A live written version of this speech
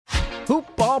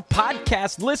Hoopball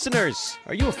podcast listeners.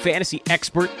 Are you a fantasy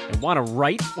expert and want to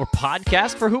write or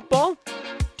podcast for Hoopball?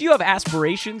 Do you have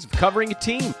aspirations of covering a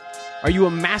team? Are you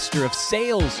a master of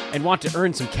sales and want to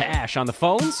earn some cash on the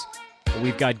phones? Well,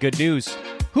 we've got good news.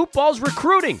 Hoopball's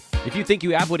recruiting. If you think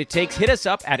you have what it takes, hit us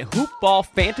up at Hoopball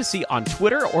Fantasy on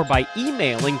Twitter or by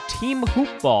emailing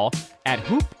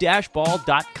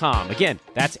teamhoopball@hoop-ball.com. Again,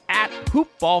 that's at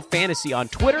Hoopball Fantasy on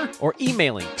Twitter or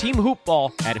emailing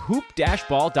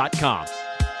teamhoopball@hoop-ball.com.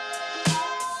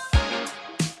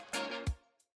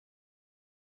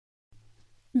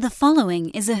 The following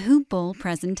is a Hoopball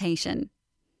presentation.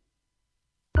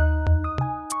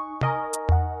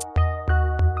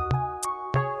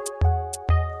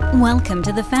 Welcome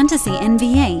to the Fantasy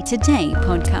NBA Today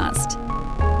podcast.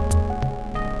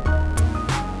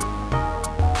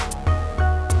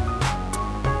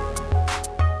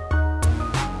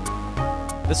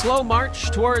 The slow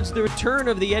march towards the return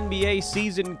of the NBA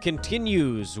season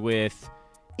continues with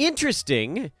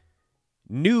interesting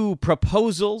new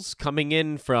proposals coming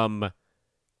in from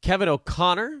Kevin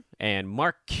O'Connor and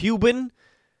Mark Cuban.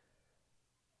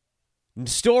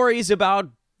 Stories about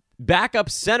backup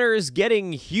centers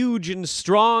getting huge and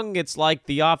strong. It's like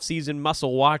the offseason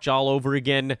muscle watch all over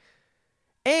again.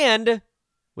 And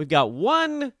we've got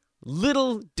one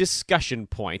little discussion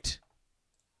point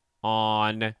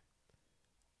on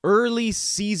early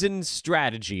season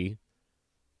strategy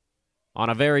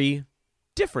on a very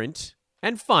different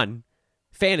and fun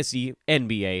Fantasy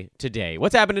NBA Today.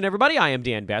 What's happening, everybody? I am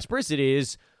Dan Vespers. It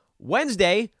is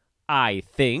Wednesday, I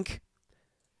think.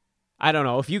 I don't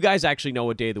know. If you guys actually know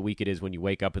what day of the week it is when you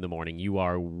wake up in the morning, you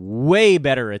are way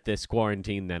better at this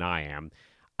quarantine than I am.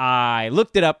 I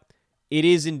looked it up. It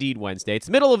is indeed Wednesday. It's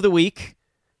middle of the week.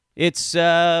 It's,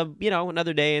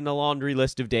 another day in the laundry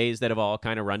list of days that have all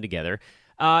kind of run together.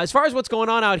 As far as what's going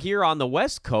on out here on the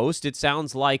West Coast, it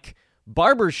sounds like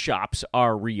barber shops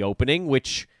are reopening,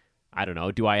 which, I don't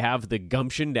know, do I have the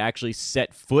gumption to actually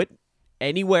set foot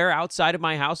anywhere outside of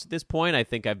my house at this point? I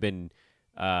think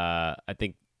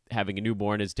having a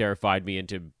newborn has terrified me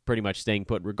into pretty much staying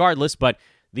put regardless, but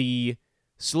the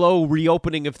slow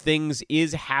reopening of things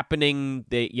is happening.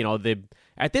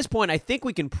 At this point, I think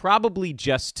we can probably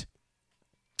just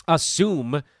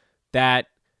assume that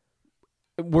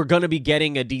we're going to be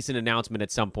getting a decent announcement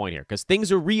at some point here because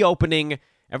things are reopening.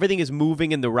 Everything is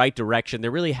moving in the right direction.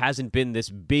 There really hasn't been this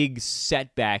big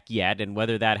setback yet, and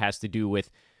whether that has to do with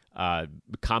a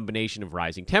combination of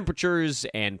rising temperatures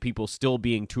and people still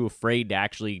being too afraid to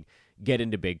actually get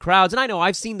into big crowds. And I know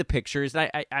I've seen the pictures,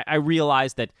 and I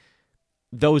realize that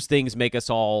those things make us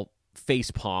all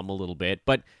facepalm a little bit.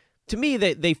 But to me,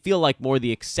 they feel like more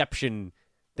the exception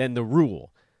than the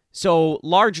rule. So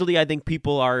largely, I think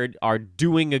people are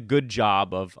doing a good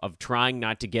job of trying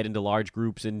not to get into large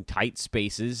groups in tight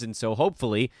spaces. And so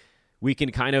hopefully we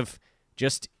can kind of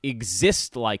just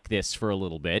exist like this for a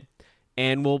little bit.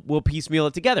 And we'll piecemeal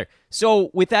it together.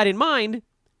 So with that in mind,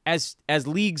 as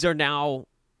leagues are now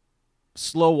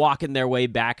slow walking their way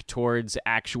back towards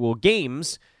actual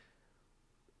games,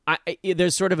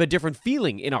 there's sort of a different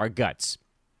feeling in our guts.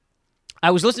 I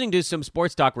was listening to some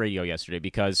sports talk radio yesterday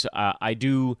because I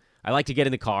like to get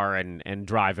in the car and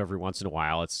drive every once in a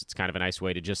while. It's kind of a nice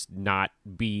way to just not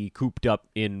be cooped up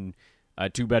in a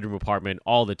 2-bedroom apartment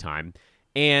all the time.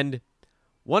 And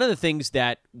one of the things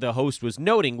that the host was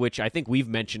noting, which I think we've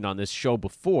mentioned on this show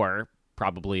before,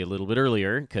 probably a little bit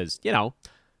earlier, because,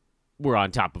 we're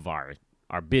on top of our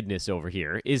business over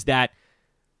here, is that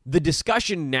the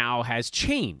discussion now has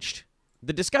changed.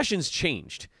 The discussion's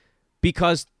changed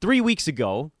because 3 weeks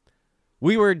ago,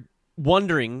 we were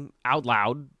wondering out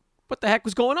loud what the heck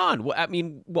was going on. I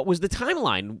mean, what was the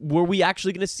timeline? Were we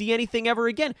actually going to see anything ever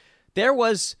again? There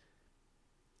was...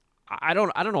 I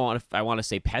don't know if I want to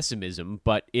say pessimism,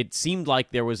 but it seemed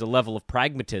like there was a level of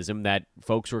pragmatism that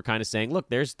folks were kind of saying, look,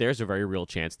 there's a very real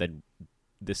chance that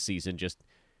this season just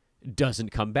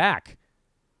doesn't come back.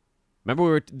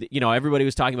 Remember, everybody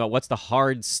was talking about what's the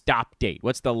hard stop date?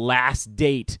 What's the last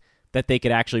date that they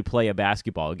could actually play a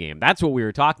basketball game? That's what we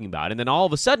were talking about. And then all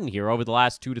of a sudden here, over the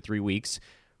last 2 to 3 weeks,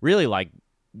 really like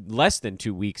less than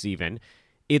 2 weeks even,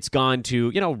 it's gone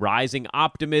to, rising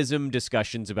optimism,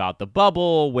 discussions about the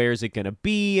bubble, where's it going to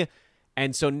be?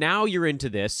 And so now you're into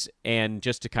this, and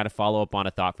just to kind of follow up on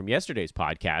a thought from yesterday's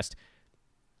podcast,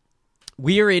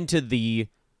 we are into the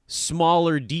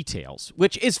smaller details,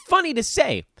 which is funny to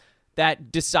say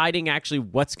that deciding actually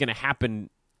what's going to happen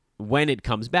when it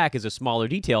comes back is a smaller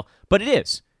detail, but it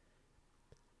is.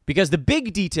 Because the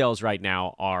big details right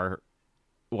now are...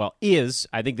 I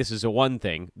think this is a one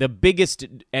thing. The biggest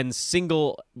and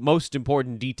single most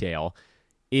important detail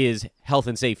is health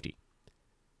and safety.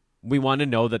 We want to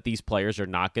know that these players are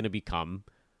not going to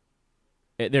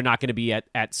they're not going to be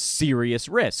at serious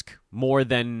risk more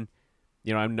than,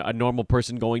 a normal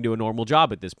person going to a normal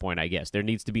job at this point, I guess. There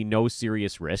needs to be no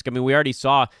serious risk. I mean, we already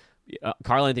saw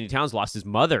Karl Anthony Towns lost his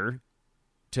mother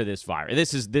to this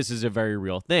virus. This is a very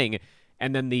real thing.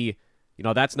 And then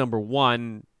that's number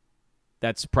one.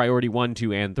 That's priority 1,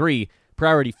 2, and 3.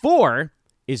 Priority 4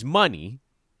 is money.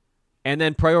 And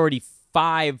then priority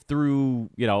 5 through,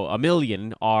 1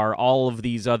 million are all of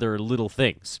these other little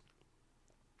things.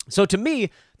 So to me,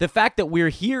 the fact that we're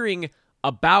hearing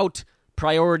about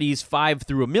priorities 5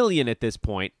 through 1 million at this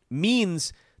point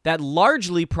means that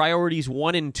largely priorities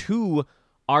 1 and 2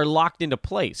 are locked into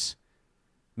place,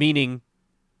 meaning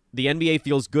the NBA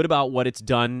feels good about what it's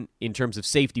done in terms of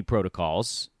safety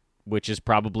protocols, which is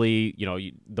probably,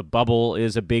 the bubble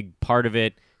is a big part of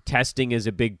it. Testing is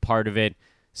a big part of it.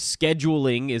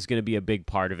 Scheduling is going to be a big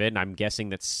part of it. And I'm guessing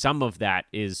that some of that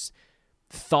is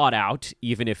thought out,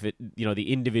 even if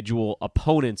the individual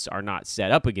opponents are not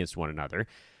set up against one another.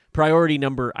 Priority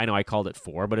number, I know I called it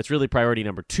 4, but it's really priority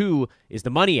number 2 is the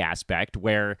money aspect,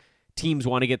 where teams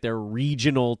want to get their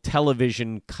regional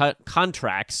television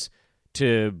contracts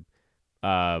to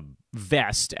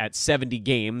vest at 70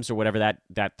 games or whatever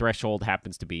that threshold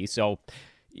happens to be. So,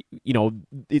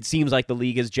 it seems like the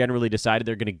league has generally decided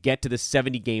they're going to get to the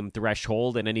 70-game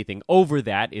threshold, and anything over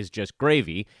that is just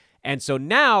gravy. And so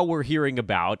now we're hearing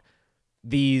about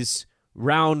these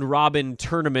round-robin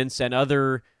tournaments and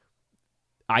other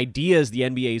ideas the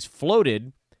NBA's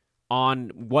floated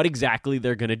on what exactly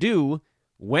they're going to do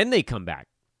when they come back.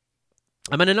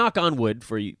 I'm going to knock on wood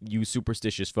for you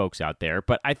superstitious folks out there,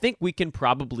 but I think we can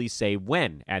probably say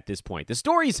when at this point. The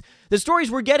stories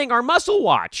we're getting are muscle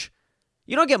watch.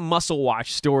 You don't get muscle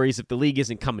watch stories if the league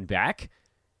isn't coming back.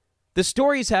 The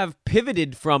stories have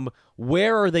pivoted from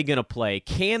where are they going to play?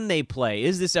 Can they play?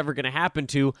 Is this ever going to happen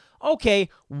to, okay,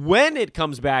 when it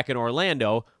comes back in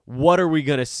Orlando, what are we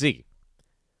going to see?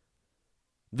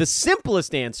 The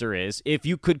simplest answer is, if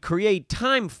you could create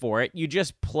time for it, you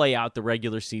just play out the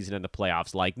regular season and the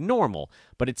playoffs like normal.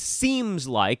 But it seems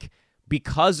like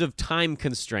because of time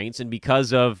constraints and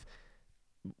because of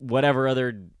whatever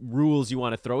other rules you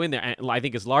want to throw in there, and I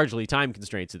think it's largely time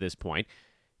constraints at this point,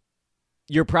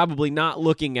 you're probably not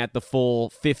looking at the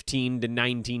full 15 to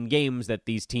 19 games that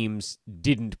these teams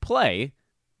didn't play.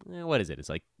 What is it? It's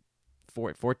like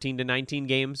 14 to 19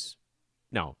 games?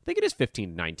 No, I think it is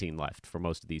 15 to 19 left for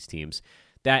most of these teams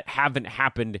that haven't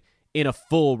happened in a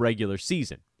full regular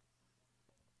season.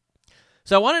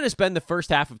 So I wanted to spend the first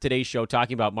half of today's show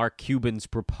talking about Mark Cuban's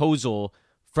proposal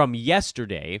from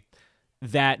yesterday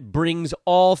that brings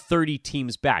all 30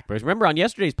 teams back. Because remember, on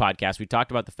yesterday's podcast, we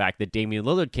talked about the fact that Damian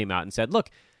Lillard came out and said, look,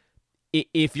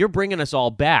 if you're bringing us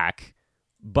all back,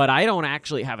 but I don't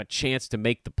actually have a chance to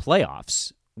make the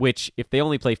playoffs, which if they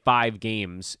only play 5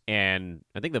 games, and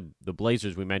I think the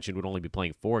Blazers we mentioned would only be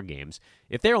playing 4 games,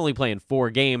 if they're only playing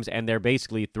 4 games and they're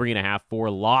basically 3.5,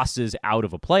 4 losses out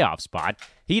of a playoff spot,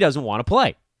 he doesn't want to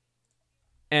play.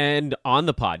 And on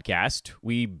the podcast,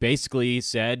 we basically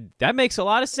said, that makes a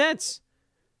lot of sense.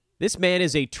 This man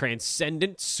is a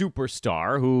transcendent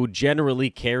superstar who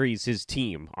generally carries his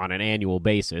team on an annual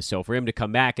basis. So for him to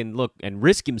come back and look and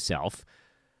risk himself,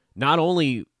 not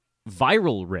only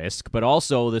viral risk, but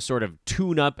also the sort of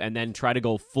tune-up and then try to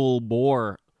go full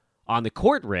bore on the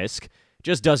court risk,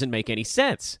 just doesn't make any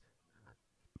sense.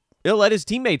 He'll let his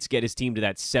teammates get his team to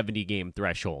that 70-game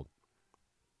threshold.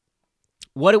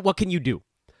 What can you do?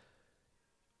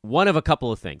 One of a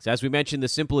couple of things. As we mentioned, the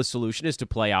simplest solution is to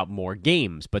play out more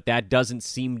games, but that doesn't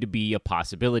seem to be a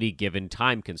possibility given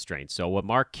time constraints. So what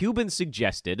Mark Cuban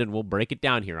suggested, and we'll break it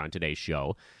down here on today's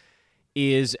show,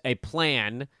 is a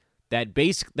plan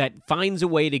that finds a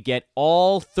way to get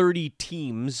all 30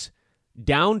 teams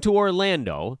down to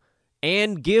Orlando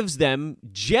and gives them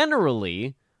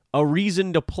generally a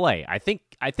reason to play. I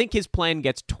think his plan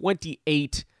gets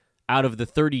 28 out of the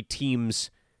 30 teams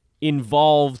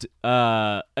involved,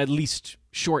 at least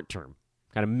short term,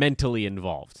 kind of mentally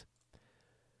involved.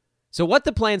 So what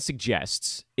the plan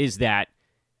suggests is that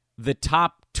the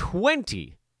top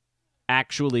 20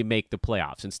 actually make the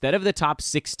playoffs instead of the top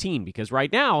 16, because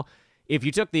right now, if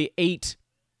you took the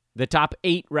top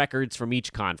 8 records from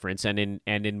each conference, and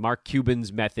in Mark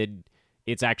Cuban's method,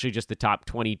 it's actually just the top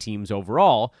 20 teams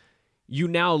overall, you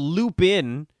now loop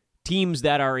in teams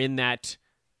that are in that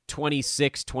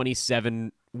 26,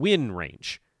 27 win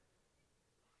range.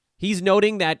 He's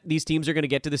noting that these teams are going to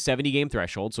get to the 70-game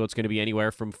threshold, so it's going to be anywhere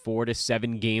from 4 to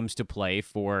 7 games to play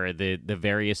for the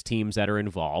various teams that are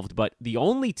involved. But the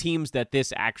only teams that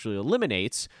this actually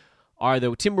eliminates are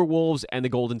the Timberwolves and the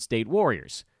Golden State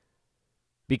Warriors.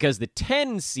 because the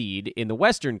 10 seed in the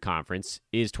Western Conference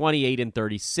is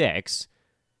 28-36,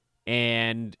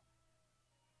 and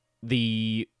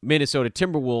the Minnesota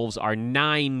Timberwolves are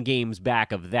 9 games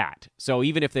back of that. So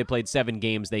even if they played 7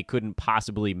 games, they couldn't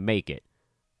possibly make it.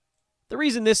 The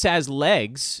reason this has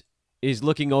legs is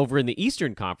looking over in the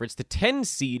Eastern Conference. The 10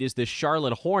 seed is the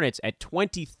Charlotte Hornets at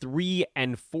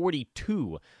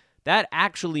 23-42. That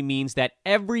actually means that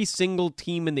every single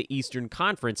team in the Eastern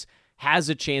Conference has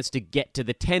a chance to get to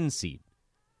the 10 seed.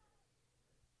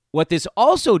 What this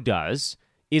also does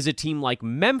is a team like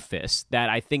Memphis that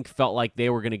I think felt like they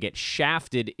were going to get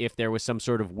shafted if there was some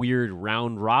sort of weird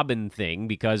round-robin thing,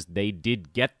 because they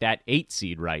did get that 8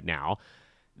 seed right now.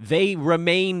 They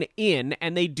remain in,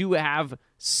 and they do have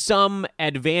some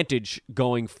advantage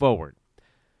going forward.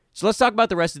 So let's talk about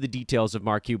the rest of the details of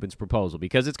Mark Cuban's proposal,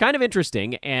 because it's kind of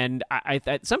interesting, and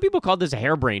some people call this a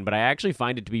harebrained, but I actually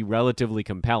find it to be relatively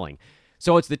compelling.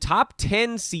 So it's the top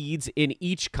 10 seeds in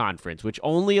each conference, which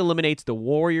only eliminates the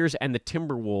Warriors and the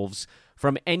Timberwolves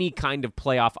from any kind of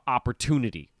playoff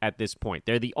opportunity at this point.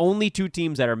 They're the only 2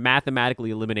 teams that are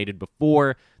mathematically eliminated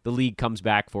before the league comes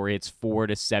back for its 4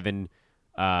 to 7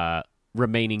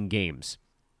 remaining games.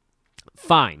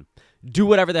 Fine. Do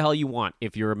whatever the hell you want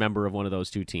if you're a member of one of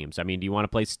those 2 teams. I mean, do you want to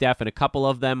play Steph in a couple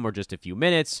of them or just a few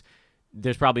minutes?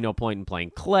 There's probably no point in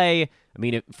playing Clay. I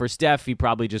mean, for Steph, he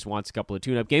probably just wants a couple of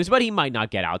tune-up games, but he might not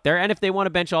get out there. And if they want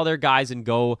to bench all their guys and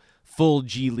go full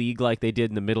G League like they did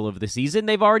in the middle of the season,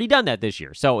 they've already done that this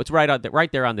year. So it's right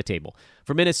there on the table.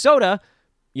 For Minnesota,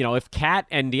 if Cat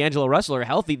and D'Angelo Russell are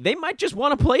healthy, they might just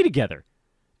want to play together.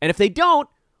 And if they don't,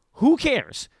 who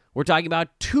cares? We're talking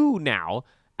about 2 now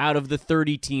out of the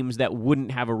 30 teams that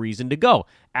wouldn't have a reason to go,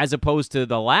 as opposed to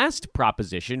the last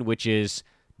proposition, which is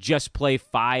just play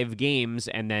 5 games,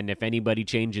 and then if anybody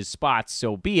changes spots,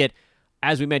 so be it.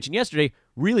 As we mentioned yesterday,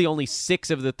 really only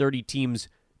 6 of the 30 teams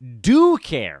do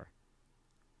care.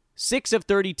 6 of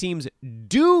 30 teams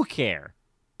do care.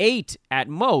 8 at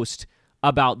most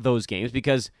about those games,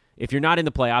 because if you're not in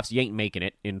the playoffs, you ain't making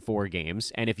it in 4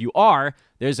 games. And if you are,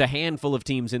 there's a handful of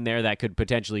teams in there that could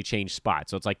potentially change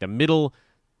spots. So it's like the middle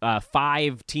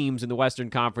 5 teams in the Western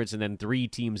Conference and then 3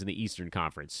 teams in the Eastern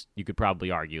Conference. You could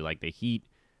probably argue, like the Heat,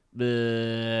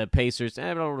 the Pacers,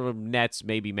 Nets,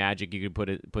 maybe Magic. You could put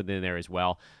it in there as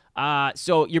well.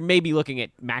 So you're maybe looking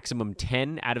at maximum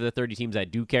 10 out of the 30 teams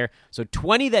that do care. So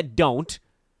 20 that don't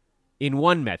in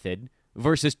one method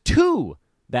versus 2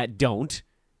 that don't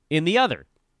in the other.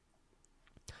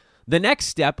 The next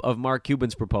step of Mark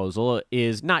Cuban's proposal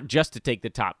is not just to take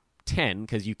the top 10,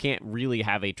 because you can't really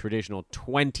have a traditional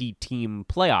 20-team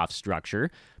playoff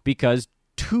structure, because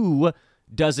 2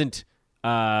 doesn't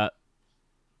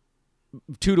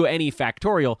 2 to any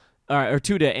factorial, or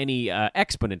 2 to any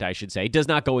exponent, I should say, does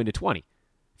not go into 20.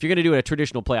 If you're going to do a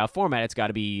traditional playoff format, it's got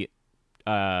to be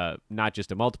not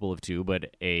just a multiple of 2,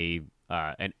 but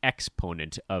an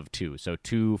exponent of 2. So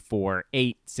 2, 4,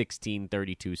 8, 16,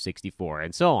 32, 64,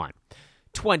 and so on.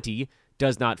 20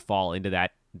 does not fall into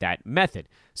that method.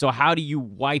 So how do you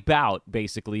wipe out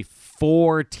basically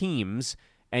 4 teams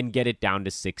and get it down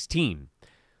to 16?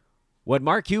 What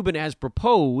Mark Cuban has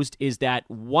proposed is that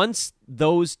once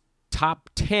those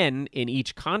top 10 in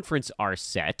each conference are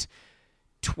set,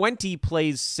 20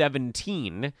 plays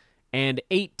 17 and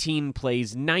 18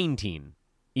 plays 19,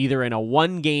 either in a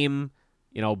 1-game,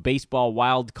 baseball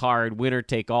wild card, winner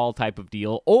take all type of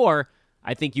deal, or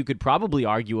I think you could probably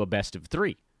argue a best of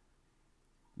 3.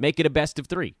 Make it a best of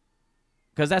 3,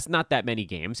 because that's not that many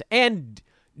games. And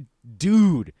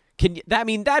dude,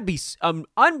 that'd be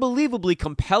unbelievably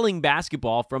compelling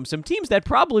basketball from some teams that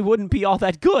probably wouldn't be all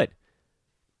that good.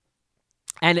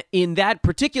 And in that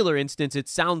particular instance, it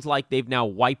sounds like they've now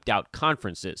wiped out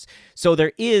conferences. So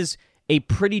there is a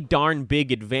pretty darn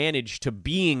big advantage to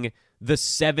being the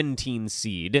 17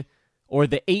 seed or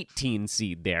the 18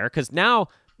 seed there, because now,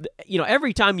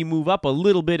 every time you move up a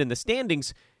little bit in the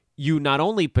standings, you not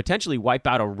only potentially wipe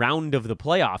out a round of the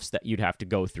playoffs that you'd have to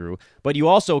go through, but you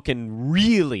also can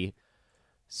really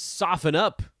soften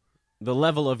up the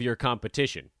level of your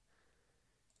competition.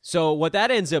 So what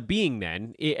that ends up being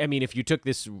then, I mean, if you took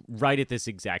this right at this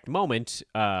exact moment,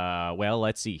 well,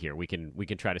 let's see here. We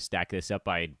can try to stack this up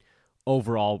by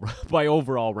overall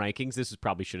rankings. This is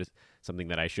probably something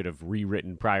that I should have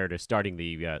rewritten prior to starting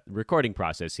the recording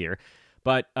process here.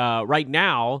 But right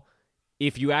now,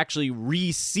 if you actually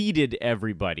reseeded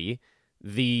everybody,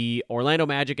 the Orlando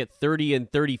Magic at 30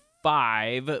 and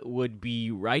 35 would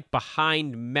be right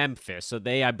behind Memphis. So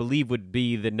they, I believe, would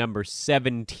be the number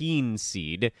 17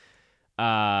 seed.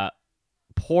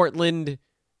 Portland,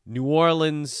 New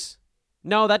Orleans,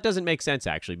 No, that doesn't make sense,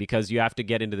 actually, because you have to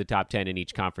get into the top 10 in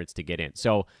each conference to get in.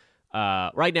 So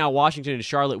right now, Washington and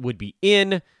Charlotte would be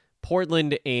in.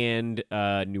 Portland and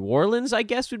New Orleans, I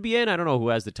guess, would be in. I don't know who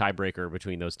has the tiebreaker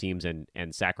between those teams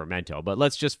and Sacramento. But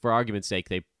let's just, for argument's sake,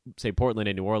 they say Portland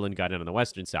and New Orleans got in on the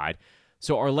western side.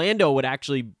 So Orlando would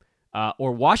actually,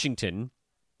 or Washington,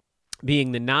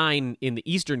 being the 9 in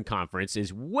the Eastern Conference,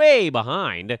 is way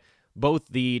behind both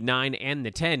the 9 and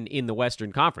the 10 in the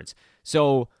Western Conference.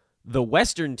 So the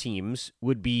Western teams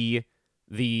would be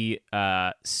the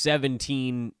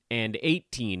 17 and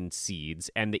 18 seeds,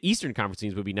 and the Eastern Conference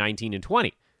teams would be 19 and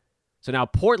 20. So now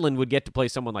Portland would get to play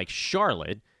someone like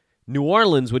Charlotte. New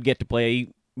Orleans would get to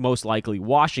play most likely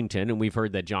Washington, and we've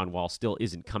heard that John Wall still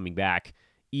isn't coming back,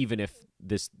 even if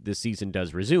this season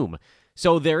does resume.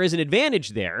 So there is an advantage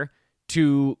there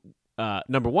to,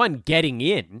 number one, getting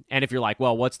in. And if you're like,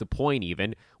 well, what's the point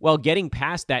even? Well, getting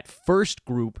past that first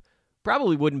group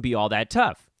probably wouldn't be all that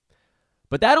tough.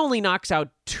 But that only knocks out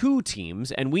 2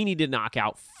 teams, and we need to knock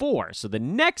out 4. So the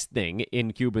next thing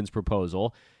in Cuban's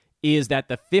proposal is that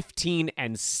the 15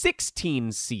 and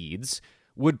 16 seeds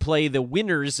would play the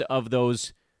winners of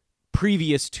those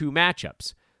previous 2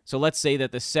 matchups. So let's say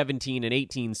that the 17 and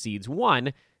 18 seeds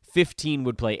won, 15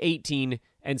 would play 18,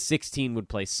 and 16 would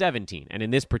play 17. And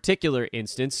in this particular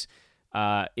instance,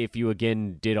 if you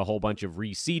again did a whole bunch of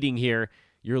reseeding here,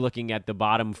 you're looking at the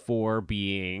bottom 4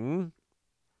 being,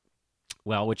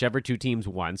 well, whichever 2 teams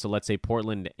won. So let's say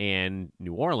Portland and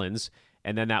New Orleans,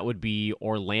 and then that would be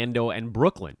Orlando and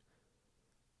Brooklyn.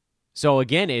 So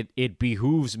again, it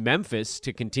behooves Memphis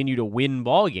to continue to win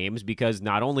ball games, because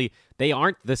not only they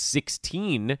aren't the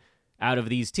 16 out of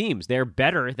these teams, they're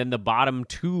better than the bottom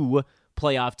 2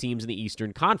 playoff teams in the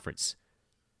Eastern Conference.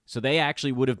 So they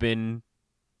actually would have been,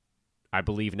 I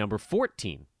believe, number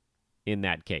 14 in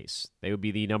that case. They would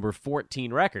be the number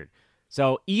 14 record.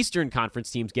 So Eastern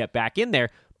Conference teams get back in there.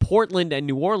 Portland and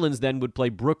New Orleans then would play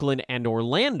Brooklyn and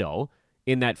Orlando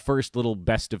in that first little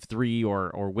best of 3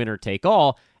 or winner take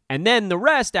all. And then the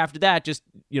rest after that just,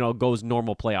 goes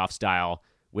normal playoff style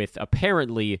with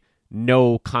apparently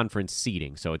no conference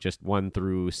seeding. So just 1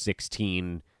 through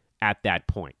 16 at that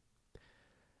point.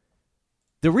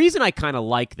 The reason I kind of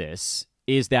like this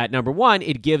is that, number one,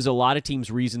 it gives a lot of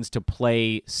teams reasons to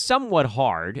play somewhat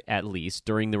hard, at least,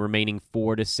 during the remaining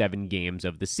 4 to 7 games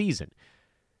of the season.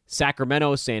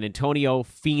 Sacramento, San Antonio,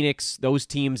 Phoenix, those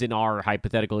teams in our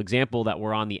hypothetical example that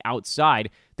were on the outside,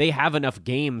 they have enough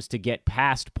games to get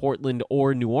past Portland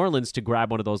or New Orleans to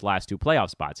grab one of those last 2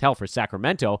 playoff spots. Hell, for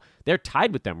Sacramento, they're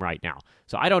tied with them right now.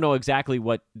 So I don't know exactly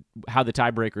how the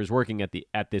tiebreaker is working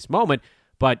at this moment,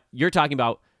 but you're talking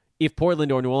about if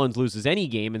Portland or New Orleans loses any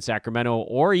game and Sacramento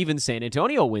or even San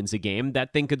Antonio wins a game,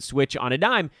 that thing could switch on a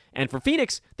dime. And for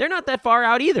Phoenix, they're not that far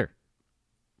out either.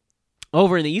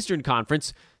 Over in the Eastern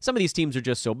Conference, some of these teams are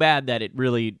just so bad that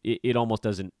it almost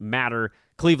doesn't matter.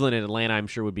 Cleveland and Atlanta, I'm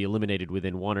sure, would be eliminated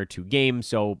within 1 or 2 games,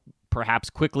 so perhaps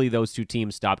quickly those 2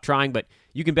 teams stop trying. But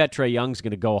you can bet Trae Young's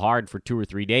going to go hard for 2 or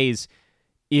 3 days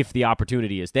if the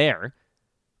opportunity is there.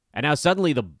 And now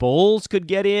suddenly the Bulls could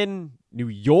get in. New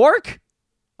York?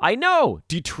 I know.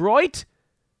 Detroit?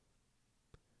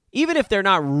 Even if they're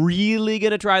not really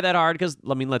going to try that hard, because,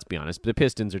 let's be honest, the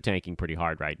Pistons are tanking pretty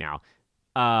hard right now.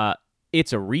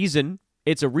 It's a reason.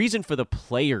 It's a reason for the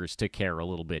players to care a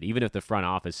little bit, even if the front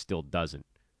office still doesn't.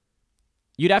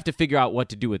 You'd have to figure out what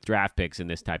to do with draft picks in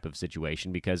this type of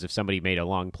situation, because if somebody made a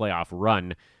long playoff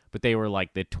run, but they were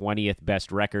like the 20th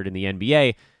best record in the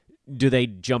NBA, do they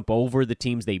jump over the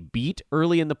teams they beat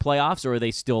early in the playoffs, or are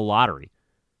they still lottery?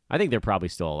 I think they're probably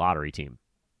still a lottery team.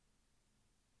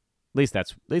 At least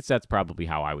that's probably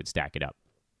how I would stack it up.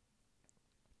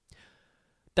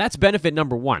 That's benefit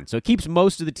number 1. So it keeps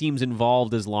most of the teams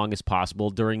involved as long as possible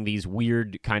during these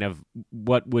weird kind of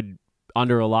what would,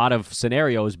 under a lot of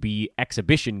scenarios, be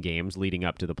exhibition games leading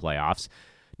up to the playoffs.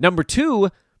 Number 2,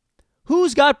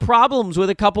 who's got problems with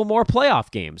a couple more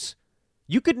playoff games?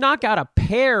 You could knock out a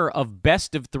pair of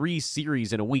best of 3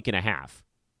 series in a week and a half.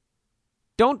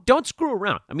 Don't screw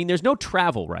around. There's no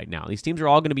travel right now. These teams are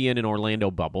all going to be in an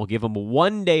Orlando bubble. Give them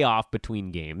 1 day off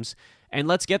between games, and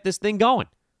let's get this thing going.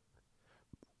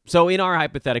 So in our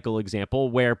hypothetical example,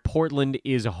 where Portland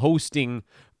is hosting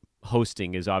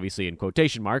is obviously in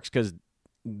quotation marks because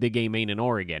the game ain't in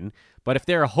Oregon, but if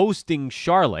they're hosting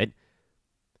Charlotte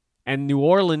and New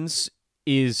Orleans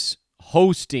is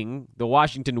hosting the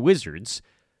Washington Wizards,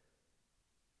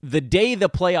 the day the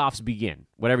playoffs begin,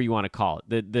 whatever you want to call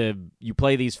it, you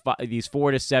play these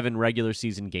 4 to 7 regular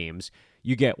season games,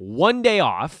 you get 1 day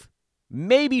off,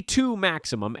 maybe 2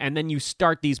 maximum, and then you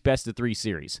start these best of 3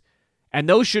 series. And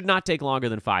those should not take longer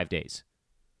than 5 days.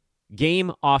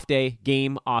 Game, off day,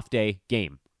 game, off day,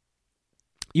 game.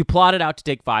 You plot it out to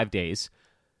take 5 days.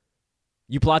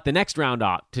 You plot the next round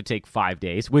out to take 5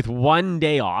 days with 1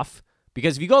 day off.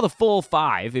 Because if you go the full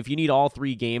 5, if you need all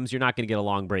 3 games, you're not going to get a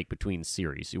long break between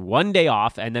series. 1 day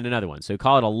off and then another one. So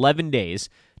call it 11 days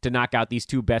to knock out these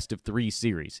 2 best-of-3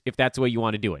 series, if that's the way you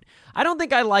want to do it. I don't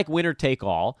think I like winner take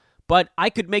all, but I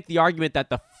could make the argument that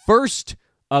the first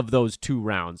of those 2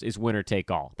 rounds is winner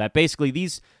take all. That basically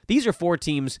these are 4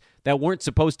 teams that weren't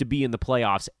supposed to be in the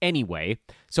playoffs anyway.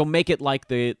 So make it like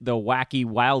the wacky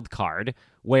wild card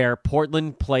where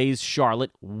Portland plays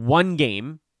Charlotte 1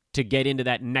 game to get into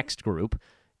that next group.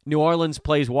 New Orleans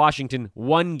plays Washington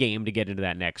 1 game to get into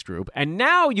that next group. And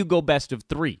now you go best of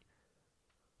 3.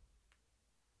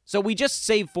 So we just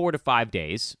saved 4 to 5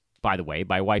 days, by the way,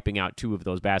 by wiping out 2 of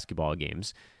those basketball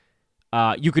games.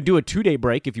 You could do a 2-day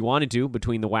break if you wanted to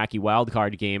between the wacky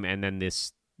wildcard game and then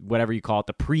this, whatever you call it,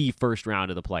 the pre-first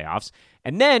round of the playoffs.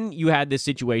 And then you had this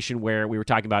situation where we were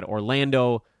talking about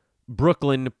Orlando,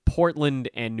 Brooklyn, Portland,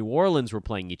 and New Orleans were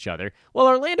playing each other. Well,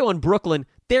 Orlando and Brooklyn,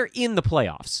 they're in the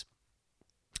playoffs.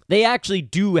 They actually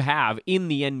do have, in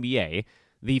the NBA,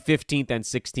 the 15th and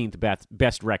 16th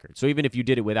best record. So even if you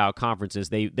did it without conferences,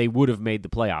 they would have made the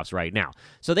playoffs right now.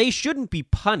 So they shouldn't be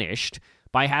punished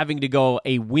by having to go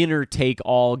a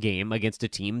winner-take-all game against a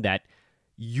team that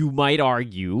you might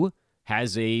argue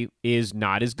is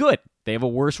not as good. They have a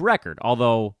worse record.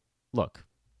 Although, look,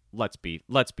 let's be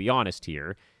honest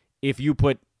here. If you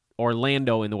put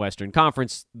Orlando in the Western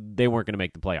Conference, they weren't going to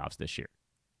make the playoffs this year.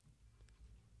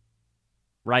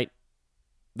 Right?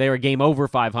 They were game over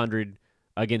 500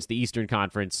 against the Eastern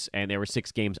Conference, and they were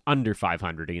 6 games under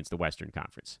 500 against the Western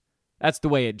Conference. That's the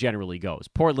way it generally goes.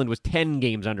 Portland was 10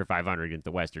 games under 500 against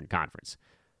the Western Conference.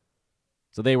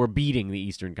 So they were beating the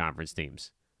Eastern Conference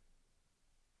teams.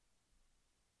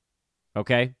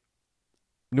 Okay?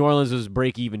 New Orleans was a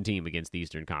break-even team against the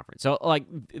Eastern Conference. So,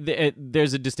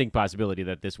 there's a distinct possibility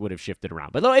that this would have shifted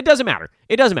around. But it doesn't matter.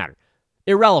 It doesn't matter.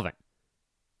 Irrelevant.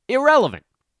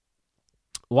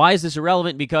 Why is this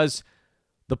irrelevant? Because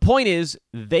the point is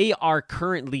they are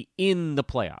currently in the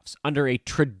playoffs under a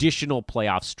traditional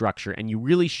playoff structure, and you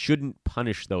really shouldn't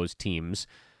punish those teams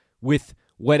with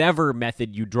whatever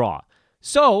method you draw.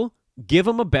 So, give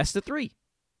them a best of 3.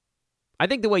 I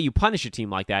think the way you punish a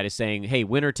team like that is saying, hey,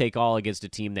 winner take all against a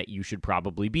team that you should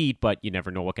probably beat, but you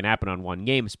never know what can happen on one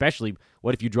game, especially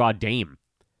what if you draw Dame?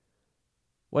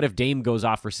 What if Dame goes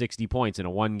off for 60 points in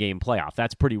a 1-game playoff?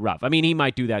 That's pretty rough. I mean, he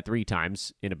might do that 3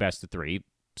 times in a best of 3,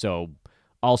 so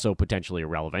also potentially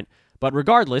irrelevant. But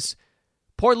regardless,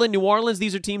 Portland, New Orleans,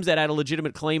 these are teams that had a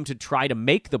legitimate claim to try to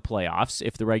make the playoffs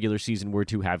if the regular season were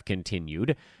to have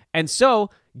continued. And so,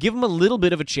 give them a little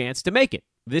bit of a chance to make it.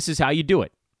 This is how you do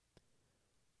it.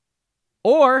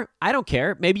 Or, I don't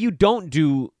care, maybe you don't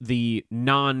do the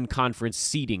non-conference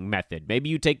seeding method. Maybe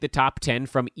you take the top 10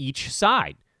 from each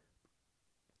side.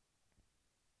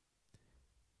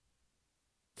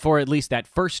 For at least that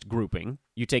first grouping,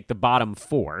 you take the bottom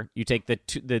 4. You take the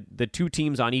 2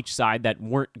 teams on each side that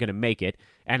weren't going to make it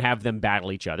and have them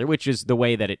battle each other, which is the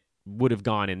way that it would have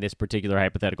gone in this particular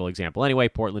hypothetical example. Anyway,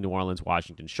 Portland, New Orleans,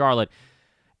 Washington, Charlotte.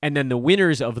 And then the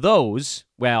winners of those,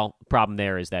 well, the problem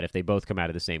there is that if they both come out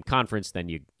of the same conference, then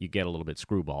you get a little bit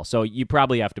screwball. So you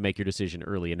probably have to make your decision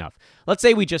early enough. Let's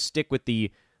say we just stick with the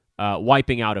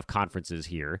wiping out of conferences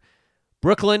here.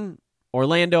 Brooklyn,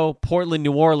 Orlando, Portland,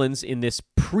 New Orleans in this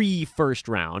pre-first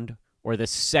round, or the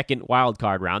second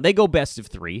wildcard round, they go best of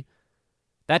 3.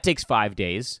 That takes 5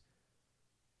 days,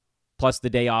 plus the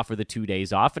day off or the 2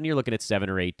 days off, and you're looking at 7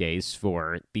 or 8 days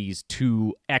for these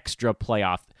 2 extra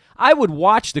playoff. I would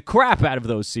watch the crap out of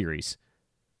those series.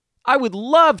 I would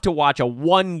love to watch a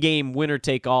 1-game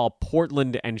winner-take-all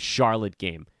Portland and Charlotte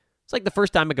game. It's like the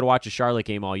first time I could watch a Charlotte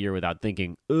game all year without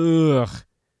thinking, ugh.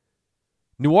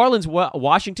 New Orleans,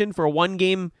 Washington for a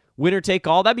 1-game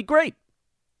winner-take-all, that'd be great.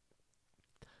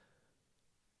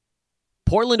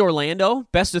 Portland, Orlando,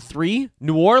 best of 3.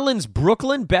 New Orleans,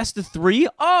 Brooklyn, best of 3.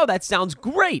 Oh, that sounds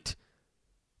great.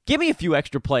 Give me a few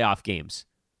extra playoff games.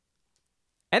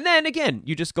 And then, again,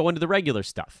 you just go into the regular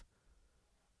stuff.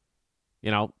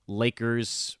 You know,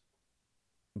 Lakers,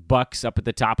 Bucks up at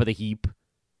the top of the heap.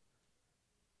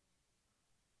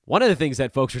 One of the things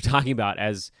that folks are talking about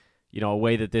as, a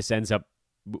way that this ends up,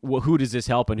 who does this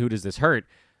help and who does this hurt?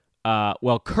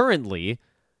 Well, currently,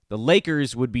 the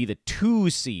Lakers would be the 2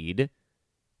 seed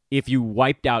if you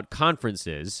wiped out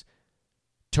conferences.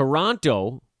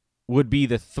 Toronto would be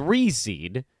the 3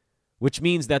 seed, which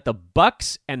means that the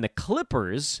Bucks and the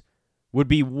Clippers would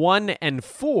be 1 and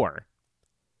 4.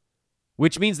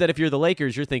 Which means that if you're the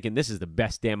Lakers, you're thinking this is the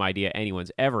best damn idea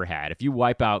anyone's ever had. If you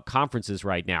wipe out conferences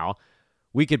right now,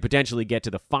 we could potentially get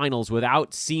to the finals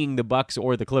without seeing the Bucks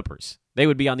or the Clippers. They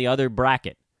would be on the other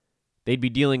bracket. They'd be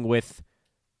dealing with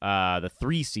the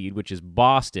 3 seed, which is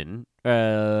Boston.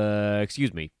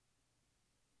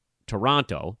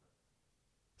 Toronto.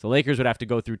 The Lakers would have to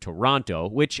go through Toronto,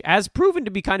 which has proven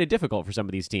to be kind of difficult for some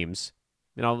of these teams.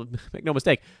 Make no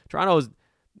mistake, Toronto's,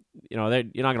 you're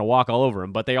not going to walk all over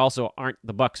them, but they also aren't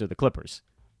the Bucks or the Clippers.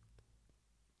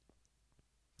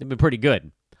 They've been pretty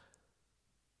good.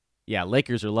 Yeah,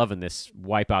 Lakers are loving this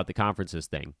wipe out the conferences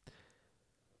thing.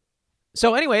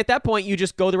 So anyway, at that point, you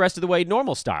just go the rest of the way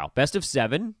normal style. Best of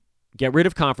 7. Get rid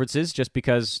of conferences just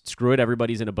because, screw it,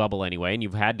 everybody's in a bubble anyway, and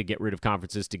you've had to get rid of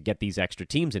conferences to get these extra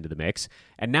teams into the mix.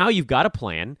 And now you've got a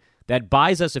plan that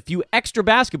buys us a few extra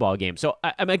basketball games. So,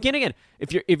 again,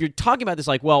 if you're talking about this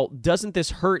like, well, doesn't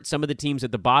this hurt some of the teams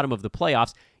at the bottom of the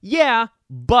playoffs? Yeah,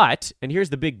 but, and here's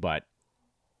the big but,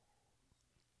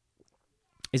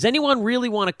 does anyone really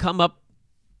want to come up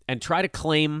and try to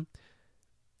claim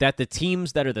that the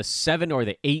teams that are the 7 or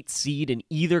the 8 seed in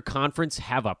either conference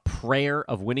have a prayer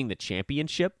of winning the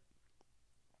championship?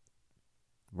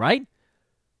 Right?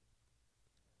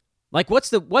 Like,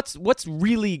 what's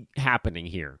really happening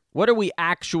here? What are we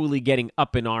actually getting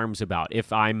up in arms about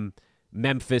if I'm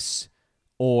Memphis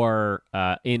or,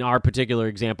 in our particular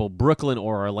example, Brooklyn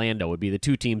or Orlando would be the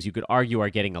 2 teams you could argue are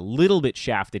getting a little bit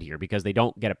shafted here because they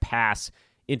don't get a pass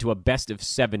into a best of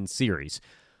 7 series.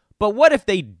 But what if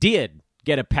they did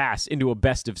get a pass into a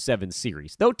best of 7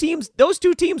 series? Those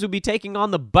 2 teams would be taking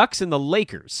on the Bucks and the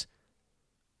Lakers.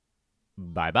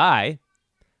 Bye-bye.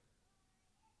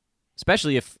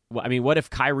 Especially what if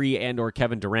Kyrie and or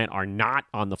Kevin Durant are not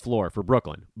on the floor for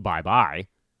Brooklyn? Bye-bye.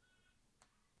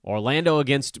 Orlando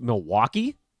against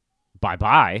Milwaukee?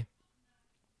 Bye-bye.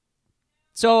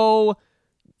 So,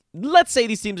 let's say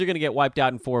these teams are going to get wiped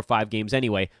out in 4 or 5 games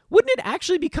anyway. Wouldn't it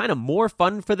actually be kind of more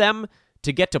fun for them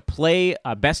to get to play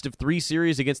a best of 3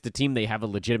 series against the team they have a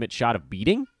legitimate shot of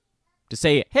beating? To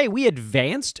say, hey, we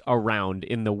advanced a round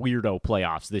in the weirdo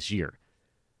playoffs this year.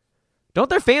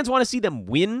 Don't their fans want to see them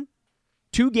win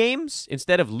 2 games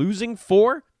instead of losing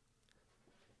 4?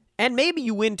 And maybe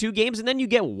you win 2 games and then you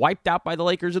get wiped out by the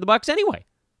Lakers or the Bucks anyway.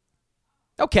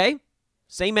 Okay,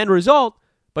 same end result,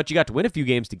 but you got to win a few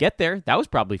games to get there. That was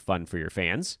probably fun for your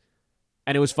fans.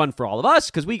 And it was fun for all of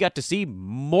us because we got to see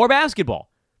more basketball.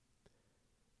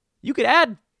 You could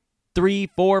add 3,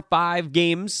 4, 5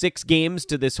 games, 6 games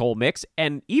to this whole mix,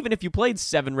 and even if you played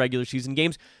 7 regular season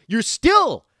games, you're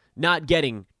still not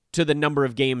getting to the number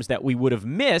of games that we would have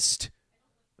missed,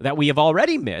 that we have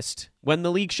already missed, when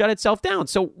the league shut itself down.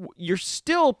 So you're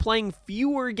still playing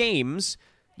fewer games.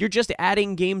 You're just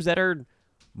adding games that are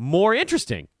more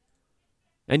interesting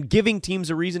and giving teams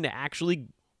a reason to actually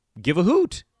give a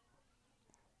hoot.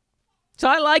 So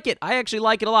I like it. I actually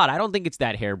like it a lot. I don't think it's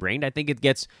that harebrained. I think it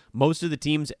gets most of the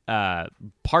teams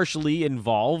partially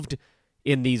involved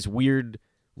in these weird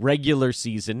regular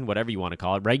season, whatever you want to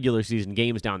call it, regular season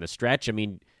games down the stretch. I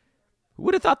mean, who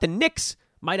would have thought the Knicks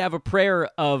might have a prayer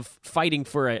of fighting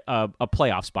for a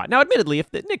playoff spot? Now, admittedly, if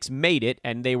the Knicks made it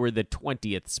and they were the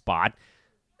 20th spot,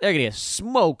 they're going to get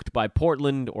smoked by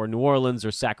Portland or New Orleans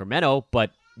or Sacramento,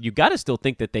 but you got to still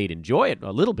think that they'd enjoy it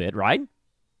a little bit, right?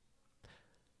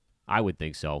 I would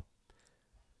think so.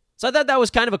 So I thought that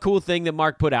was kind of a cool thing that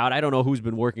Mark put out. I don't know who's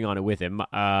been working on it with him,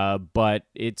 but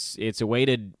it's a way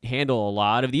to handle a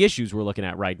lot of the issues we're looking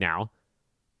at right now.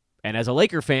 And as a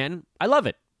Laker fan, I love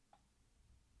it.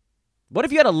 What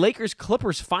if you had a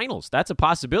Lakers-Clippers finals? That's a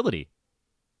possibility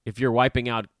if you're wiping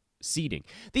out seeding.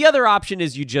 The other option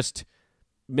is you just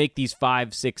make these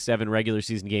 5, 6, 7 regular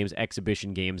season games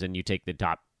exhibition games, and you take the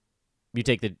top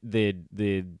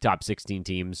top 16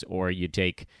 teams, or you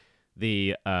take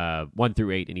the 1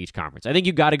 through 8 in each conference. I think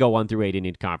you got to go 1 through 8 in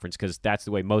each conference because that's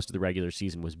the way most of the regular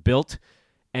season was built.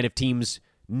 And if teams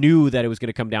knew that it was going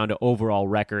to come down to overall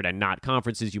record and not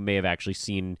conferences, you may have actually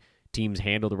seen teams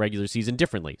handle the regular season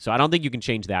differently. So I don't think you can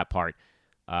change that part.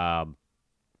 And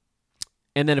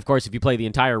then, of course, if you play the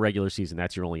entire regular season,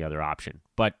 that's your only other option.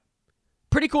 But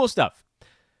pretty cool stuff.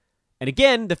 And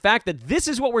again, the fact that this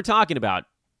is what we're talking about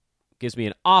gives me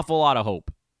an awful lot of hope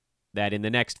that in the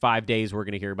next 5 days, we're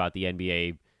going to hear about the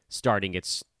NBA starting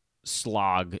its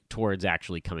slog towards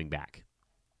actually coming back.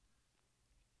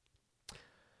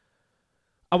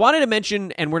 I wanted to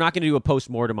mention, and we're not going to do a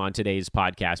post-mortem on today's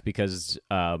podcast because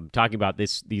talking about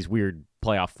these weird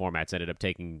playoff formats ended up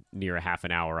taking near a half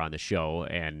an hour on the show,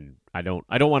 and I don't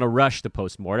want to rush the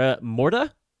postmortems.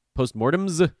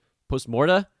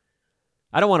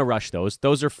 I don't want to rush those.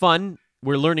 Those are fun.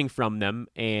 we're learning from them,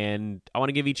 and I want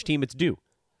to give each team its due.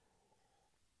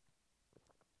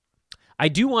 I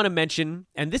do want to mention,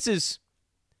 and this is,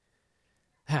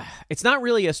 it's not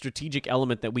really a strategic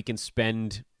element that we can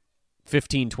spend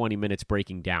 15, 20 minutes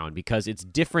breaking down because it's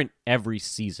different every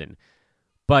season.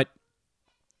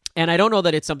 And I don't know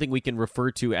that it's something we can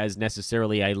refer to as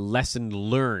necessarily a lesson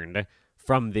learned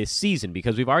from this season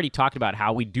because we've already talked about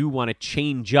how we do want to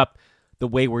change up the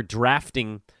way we're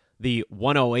drafting the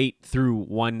 108 through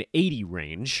 180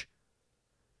 range.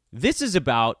 This is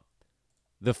about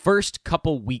the first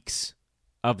couple weeks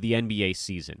of the NBA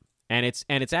season. And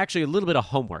it's actually a little bit of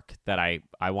homework that I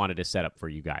wanted to set up for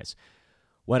you guys.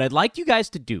 What I'd like you guys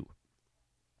to do,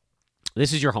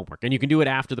 this is your homework, and you can do it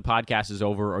after the podcast is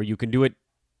over, or you can do it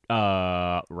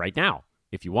right now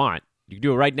if you want. You can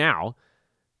do it right now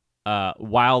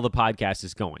while the podcast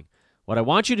is going. What I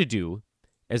want you to do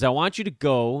is I want you to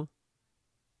go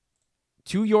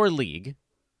to your league,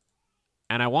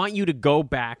 and I want you to go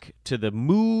back to the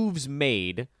moves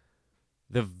made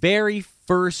the very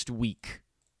first week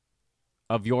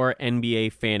of your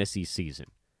NBA fantasy season.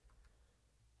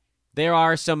 There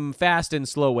are some fast and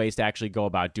slow ways to actually go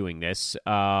about doing this.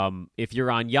 If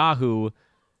you're on Yahoo,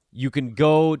 you can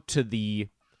go to the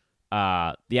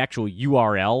actual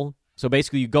URL. So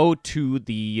basically, you go to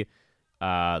the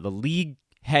league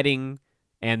heading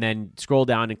and then scroll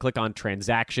down and click on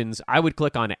transactions. I would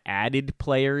click on added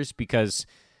players because,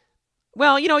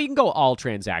 well, you can go all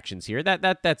transactions here.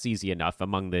 That's easy enough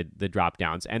among the drop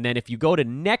downs. And then if you go to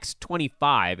next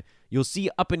 25, you'll see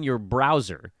up in your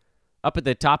browser, up at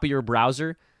the top of your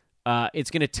browser, it's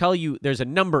going to tell you there's a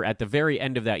number at the very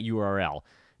end of that URL.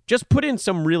 Just put in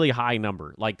some really high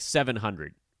number, like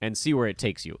 700, and see where it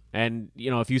takes you. And,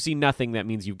 if you see nothing, that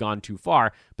means you've gone too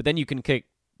far. But then you can click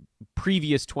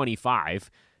previous 25,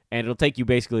 and it'll take you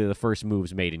basically to the first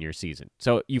moves made in your season.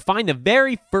 So you find the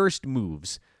very first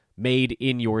moves made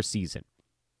in your season.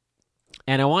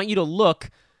 And I want you to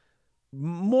look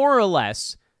more or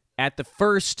less at the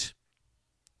first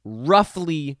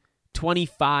roughly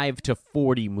 25 to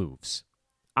 40 moves.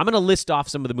 I'm going to list off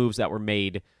some of the moves that were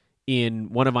made in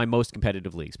one of my most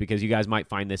competitive leagues because you guys might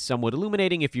find this somewhat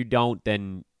illuminating. If you don't,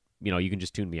 then, you can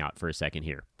just tune me out for a second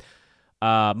here.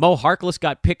 Mo Harkless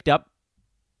got picked up.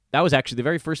 That was actually the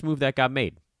very first move that got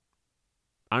made.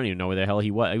 I don't even know where the hell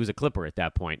he was. He was a Clipper at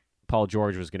that point. Paul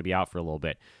George was going to be out for a little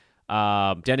bit.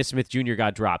 Dennis Smith Jr.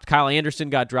 got dropped. Kyle Anderson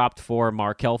got dropped for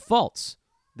Markelle Fultz.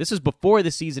 This is before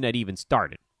the season had even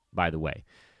started, by the way.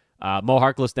 Mo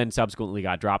Harkless then subsequently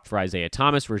got dropped for Isaiah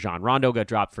Thomas. Rajon Rondo got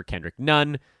dropped for Kendrick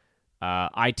Nunn.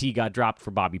 IT got dropped for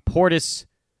Bobby Portis.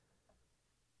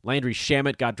 Landry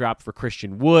Shamet got dropped for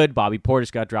Christian Wood. Bobby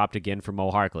Portis got dropped again for Mo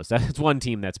Harkless. That's one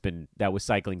team that was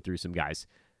cycling through some guys.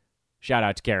 Shout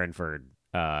out to Karen for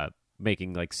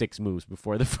making like 6 moves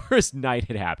before the first night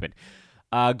had happened.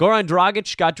 Goran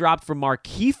Dragic got dropped for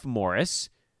Markieff Morris.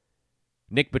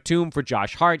 Nick Batum for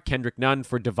Josh Hart. Kendrick Nunn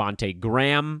for Devontae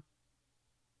Graham.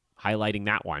 Highlighting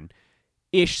that one.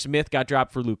 Ish Smith got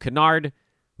dropped for Luke Kennard.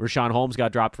 Rashawn Holmes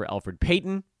got dropped for Elfrid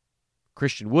Payton.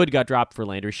 Christian Wood got dropped for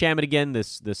Landry Shamet again.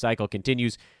 The cycle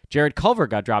continues. Jared Culver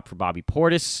got dropped for Bobby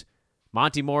Portis.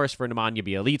 Monty Morris for Nemanja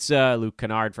Bjelica. Luke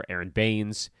Kennard for Aaron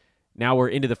Baines. Now we're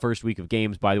into the first week of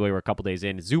games. By the way, we're a couple days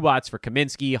in. Zubats for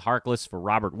Kaminsky. Harkless for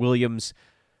Robert Williams.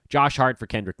 Josh Hart for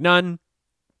Kendrick Nunn.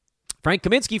 Frank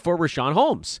Kaminsky for Rashawn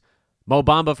Holmes. Mo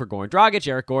Bamba for Goran Dragic.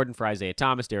 Eric Gordon for Isaiah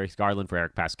Thomas. Darius Garland for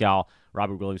Eric Pascal.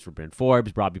 Robert Williams for Bryn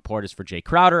Forbes. Bobby Portis for Jay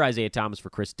Crowder. Isaiah Thomas for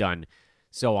Chris Dunn.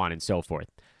 So on and so forth.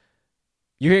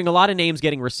 You're hearing a lot of names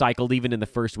getting recycled even in the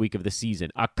first week of the season.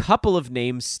 A couple of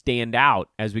names stand out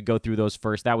as we go through those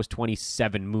first. That was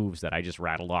 27 moves that I just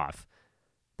rattled off.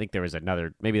 I think there was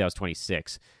another. Maybe that was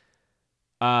 26.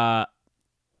 Devontae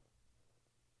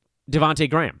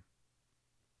Graham.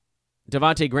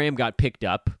 Devontae Graham got picked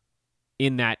up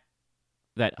in that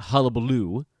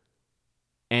hullabaloo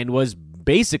and was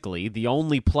basically the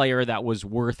only player that was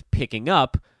worth picking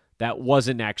up that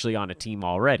wasn't actually on a team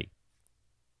already.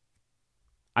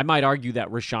 I might argue that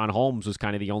Rashawn Holmes was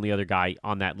kind of the only other guy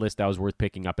on that list that was worth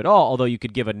picking up at all, although you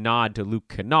could give a nod to Luke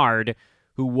Kennard,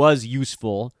 who was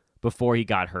useful before he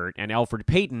got hurt, and Elfrid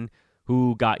Payton,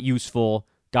 who got useful,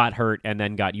 got hurt, and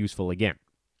then got useful again.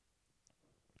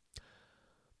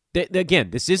 Again,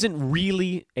 this isn't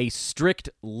really a strict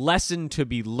lesson to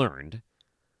be learned,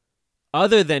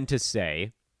 other than to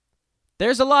say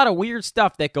there's a lot of weird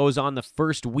stuff that goes on the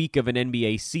first week of an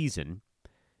NBA season,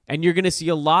 and you're going to see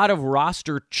a lot of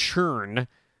roster churn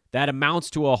that amounts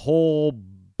to a whole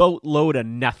boatload of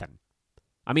nothing.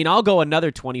 I mean, I'll go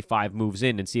another 25 moves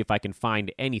in and see if I can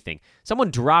find anything. Someone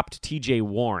dropped TJ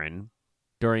Warren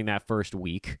during that first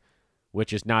week,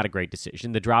 which is not a great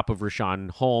decision. The drop of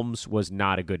Rashawn Holmes was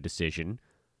not a good decision.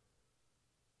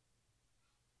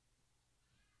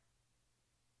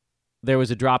 There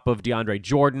was a drop of DeAndre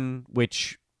Jordan,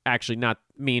 which actually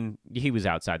he was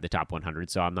outside the top 100,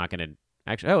 so I'm not going to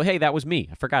actually... Oh, hey, that was me.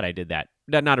 I forgot I did that.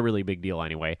 Not a really big deal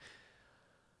anyway.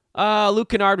 Luke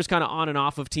Kennard was kind of on and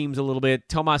off of teams a little bit.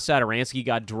 Tomas Satoransky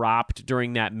got dropped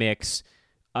during that mix.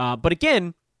 But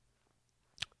again,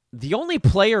 the only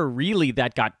player really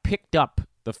that got picked up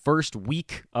the first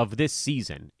week of this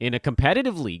season in a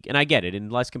competitive league, and I get it, in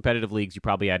less competitive leagues, you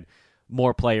probably had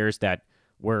more players that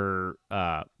were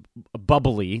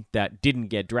bubbly that didn't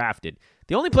get drafted.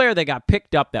 The only player that got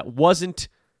picked up that wasn't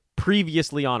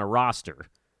previously on a roster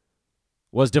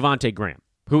was Devontae Graham,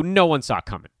 who no one saw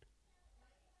coming.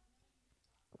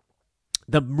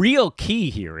 The real key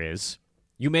here is,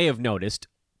 you may have noticed,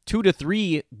 2 to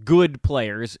 3 good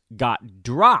players got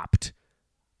dropped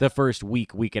the first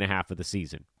week and a half of the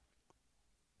season.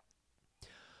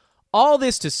 All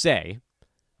this to say,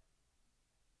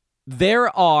 there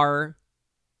are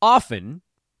often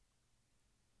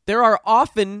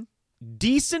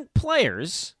decent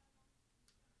players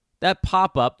that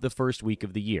pop up the first week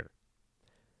of the year.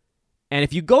 And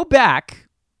if you go back,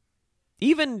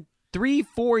 even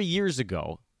 3-4 years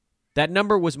ago, that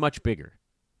number was much bigger.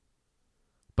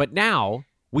 But now,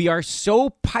 we are so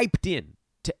piped in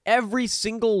to every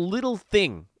single little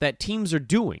thing that teams are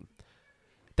doing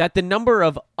that the number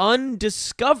of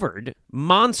undiscovered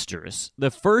monsters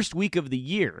the first week of the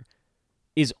year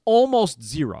is almost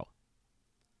zero.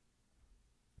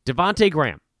 Devontae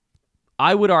Graham,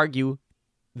 I would argue,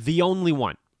 the only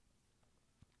one.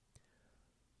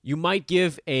 You might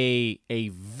give a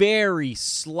very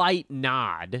slight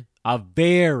nod to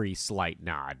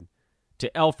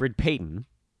Elfrid Payton,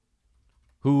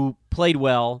 who played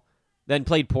well, then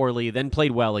played poorly, then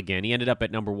played well again. He ended up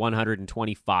at number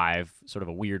 125, sort of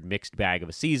a weird mixed bag of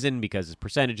a season because his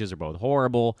percentages are both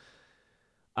horrible.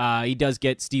 He does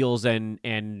get steals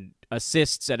and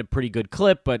assists at a pretty good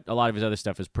clip, but a lot of his other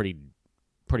stuff is pretty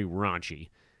raunchy.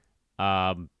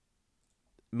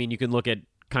 You can look at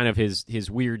kind of his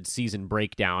weird season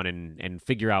breakdown and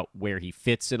figure out where he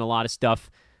fits in a lot of stuff.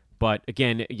 But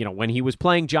again, when he was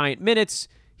playing giant minutes,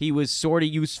 he was sort of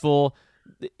useful.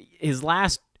 His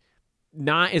last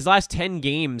 10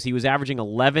 games, he was averaging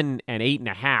 11 and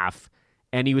 8.5,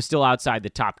 and he was still outside the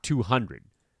top 200.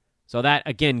 So that,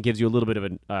 again, gives you a little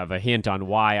bit of a hint on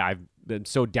why I've been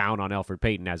so down on Elfrid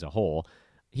Payton as a whole.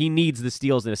 He needs the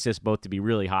steals and assists both to be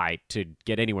really high to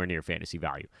get anywhere near fantasy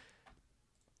value.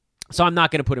 So I'm not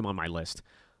going to put him on my list.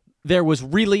 There was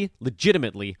really,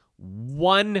 legitimately,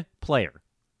 one player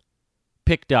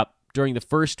picked up during the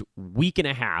first week and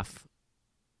a half.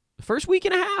 The first week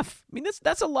and a half.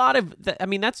 That's a lot of...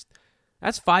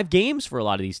 that's 5 games for a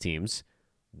lot of these teams.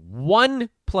 One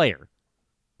player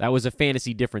that was a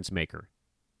fantasy difference maker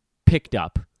picked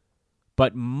up,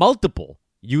 but multiple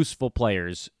useful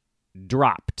players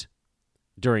dropped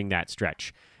during that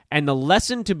stretch. And the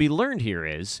lesson to be learned here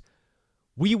is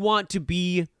we want to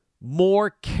be more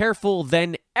careful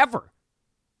than ever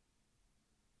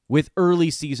with early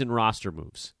season roster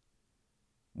moves.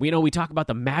 We talk about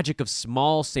the magic of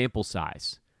small sample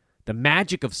size. The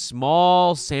magic of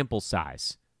small sample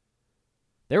size.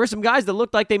 There were some guys that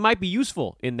looked like they might be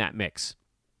useful in that mix.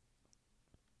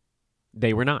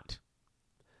 They were not.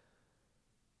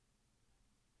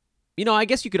 I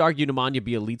guess you could argue Nemanja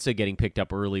Bjelica getting picked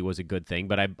up early was a good thing,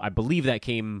 but I believe that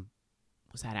came...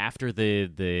 Was that after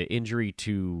the injury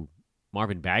to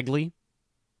Marvin Bagley?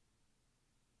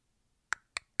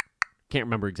 Can't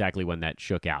remember exactly when that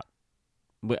shook out.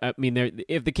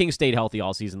 If the Kings stayed healthy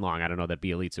all season long, I don't know that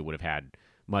Bjelica would have had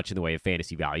much in the way of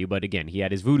fantasy value. But again, he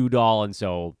had his voodoo doll, and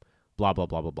so blah, blah,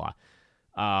 blah, blah, blah.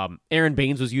 Aaron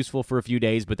Baines was useful for a few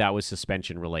days, but that was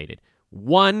suspension related.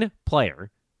 One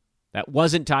player that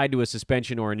wasn't tied to a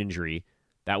suspension or an injury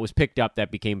that was picked up that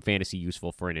became fantasy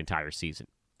useful for an entire season.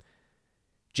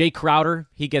 Jay Crowder,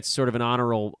 he gets sort of an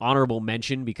honorable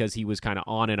mention because he was kind of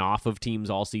on and off of teams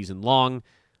all season long.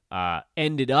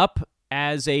 Ended up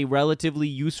as a relatively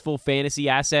useful fantasy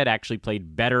asset, actually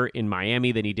played better in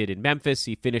Miami than he did in Memphis.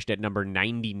 He finished at number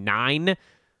 99.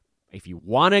 If you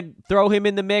want to throw him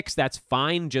in the mix, that's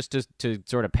fine, just to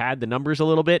sort of pad the numbers a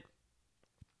little bit.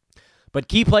 But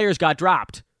key players got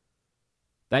dropped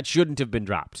that shouldn't have been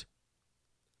dropped.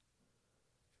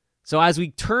 So as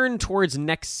we turn towards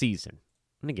next season,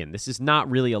 and again, this is not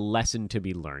really a lesson to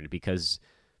be learned because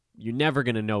you're never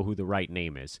going to know who the right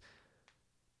name is.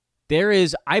 There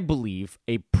is, I believe,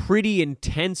 a pretty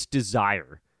intense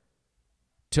desire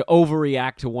to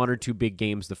overreact to 1 or 2 big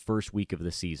games the first week of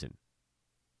the season.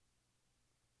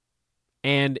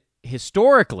 And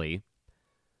historically,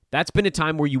 that's been a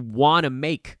time where you want to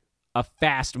make a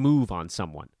fast move on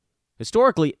someone.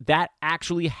 Historically, that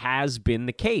actually has been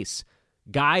the case.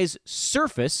 Guys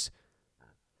surface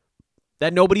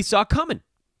that nobody saw coming.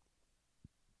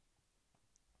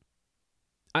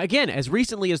 Again, as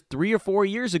recently as 3 or 4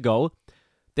 years ago,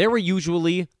 there were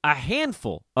usually a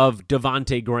handful of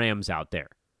Devontae Grahams out there.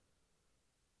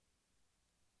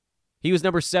 He was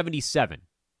number 77.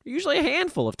 Usually a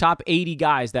handful of top 80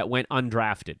 guys that went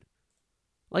undrafted.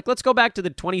 Like, let's go back to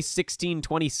the 2016-2017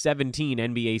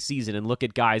 NBA season and look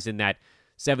at guys in that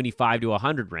 75 to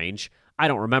 100 range. I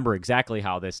don't remember exactly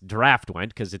how this draft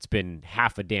went because it's been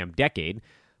half a damn decade,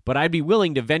 but I'd be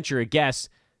willing to venture a guess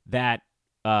that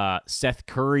Seth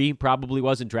Curry probably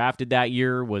wasn't drafted that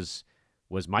year. Was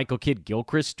Michael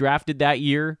Kidd-Gilchrist drafted that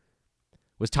year?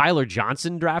 Was Tyler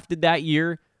Johnson drafted that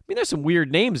year? I mean, there's some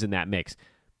weird names in that mix.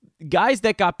 Guys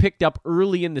that got picked up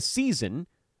early in the season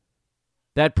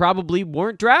that probably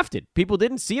weren't drafted. People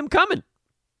didn't see them coming.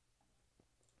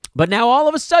 But now all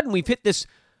of a sudden we've hit this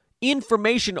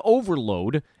information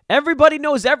overload. Everybody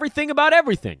knows everything about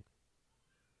everything.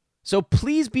 So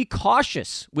please be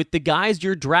cautious with the guys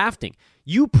you're drafting.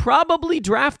 You probably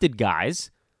drafted guys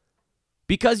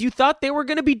because you thought they were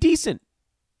going to be decent.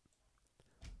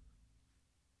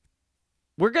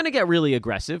 We're going to get really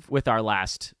aggressive with our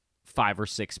last 5 or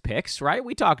 6 picks, right?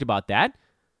 We talked about that.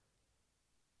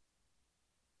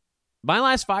 My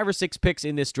last 5 or 6 picks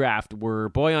in this draft were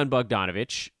Bojan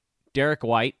Bogdanovic, Derek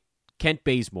White, Kent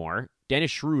Bazemore,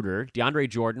 Dennis Schroeder, DeAndre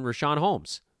Jordan, Richaun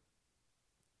Holmes.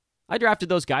 I drafted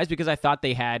those guys because I thought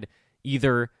they had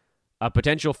either a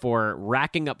potential for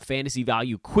racking up fantasy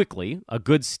value quickly, a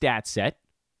good stat set,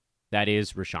 that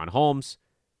is Richaun Holmes,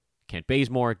 Kent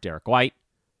Bazemore, Derek White,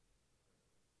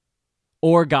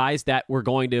 or guys that were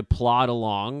going to plod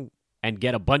along and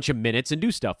get a bunch of minutes and do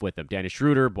stuff with them. Dennis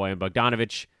Schroeder, Bojan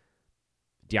Bogdanovic,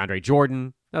 DeAndre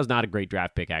Jordan. That was not a great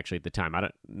draft pick, actually, at the time. I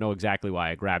don't know exactly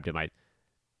why I grabbed him.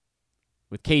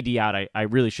 With KD out, I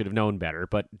really should have known better,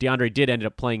 but DeAndre did end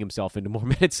up playing himself into more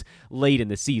minutes late in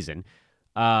the season.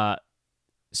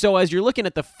 So as you're looking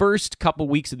at the first couple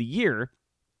weeks of the year,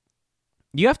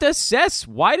 you have to assess,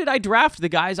 why did I draft the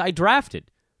guys I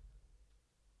drafted?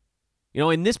 You know,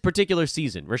 in this particular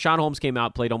season, Richaun Holmes came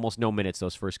out, played almost no minutes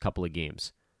those first couple of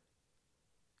games.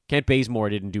 Kent Bazemore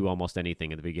didn't do almost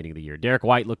anything at the beginning of the year. Derek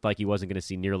White looked like he wasn't going to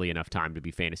see nearly enough time to be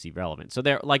fantasy relevant. So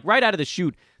they're like right out of the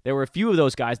chute, there were a few of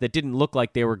those guys that didn't look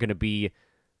like they were going to be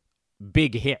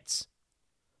big hits.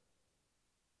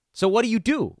 So what do you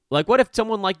do? Like, what if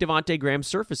someone like Devontae Graham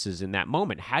surfaces in that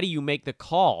moment? How do you make the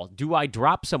call? Do I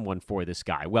drop someone for this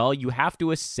guy? Well, you have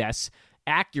to assess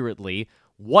accurately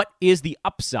what is the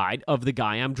upside of the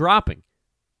guy I'm dropping.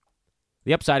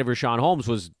 The upside of Richaun Holmes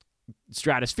was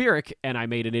stratospheric, and I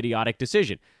made an idiotic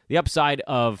decision. The upside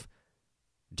of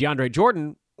DeAndre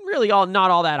Jordan, really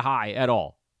not all that high at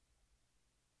all.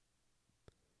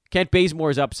 Kent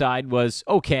Bazemore's upside was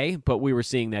okay, but we were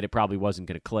seeing that it probably wasn't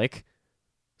going to click,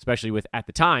 especially with, at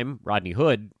the time, Rodney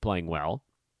Hood playing well.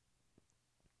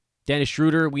 Dennis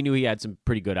Schroeder, we knew he had some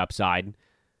pretty good upside.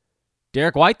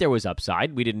 Derek White, there was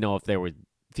upside. We didn't know if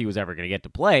he was ever going to get to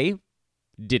play.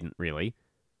 Didn't really.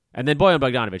 And then Bojan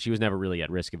Bogdanovic, he was never really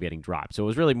at risk of getting dropped. So it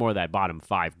was really more that bottom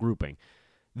 5 grouping.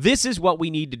 This is what we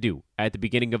need to do at the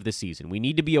beginning of the season. We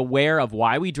need to be aware of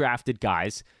why we drafted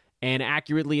guys and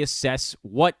accurately assess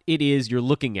what it is you're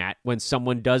looking at when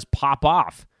someone does pop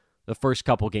off the first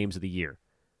couple games of the year.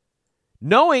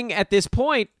 Knowing at this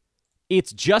point,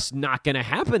 it's just not going to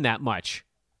happen that much.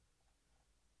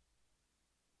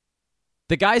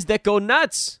 The guys that go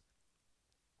nuts,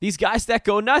 these guys that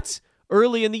go nuts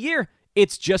early in the year,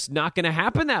 it's just not going to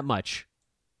happen that much.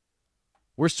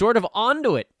 We're sort of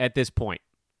onto it at this point.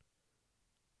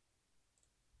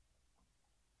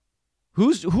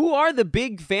 Who are the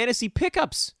big fantasy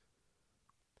pickups?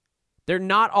 They're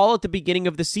not all at the beginning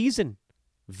of the season.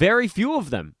 Very few of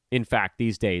them, in fact,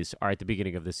 these days are at the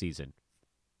beginning of the season.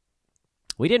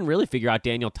 We didn't really figure out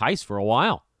Daniel Tice for a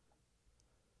while.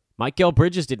 Mikal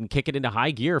Bridges didn't kick it into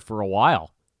high gear for a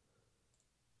while.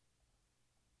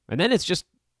 And then it's just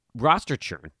roster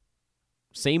churn.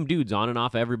 Same dudes on and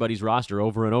off everybody's roster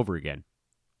over and over again.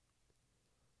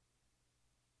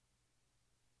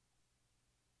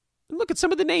 And look at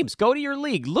some of the names. Go to your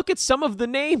league. Look at some of the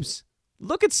names.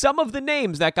 Look at some of the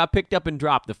names that got picked up and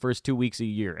dropped the first 2 weeks of the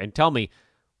year. And tell me,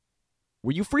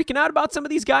 were you freaking out about some of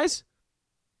these guys?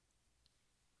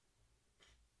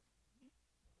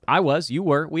 I was. You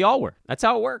were. We all were. That's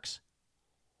how it works.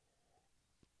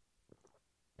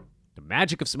 The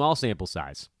magic of small sample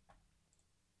size.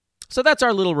 So that's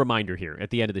our little reminder here at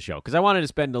the end of the show, because I wanted to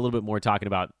spend a little bit more talking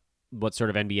about what sort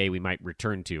of NBA we might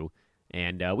return to.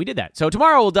 And we did that. So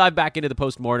tomorrow we'll dive back into the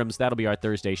postmortems. That'll be our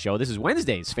Thursday show. This is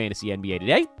Wednesday's Fantasy NBA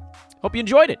Today. Hope you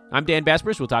enjoyed it. I'm Dan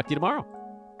Besbris. We'll talk to you tomorrow.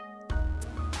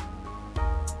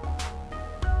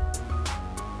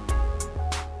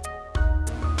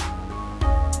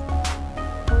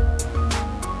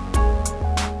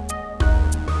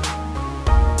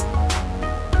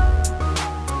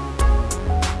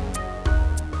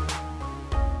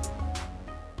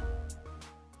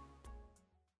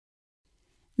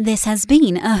 This has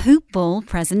been a Hoop Ball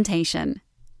presentation.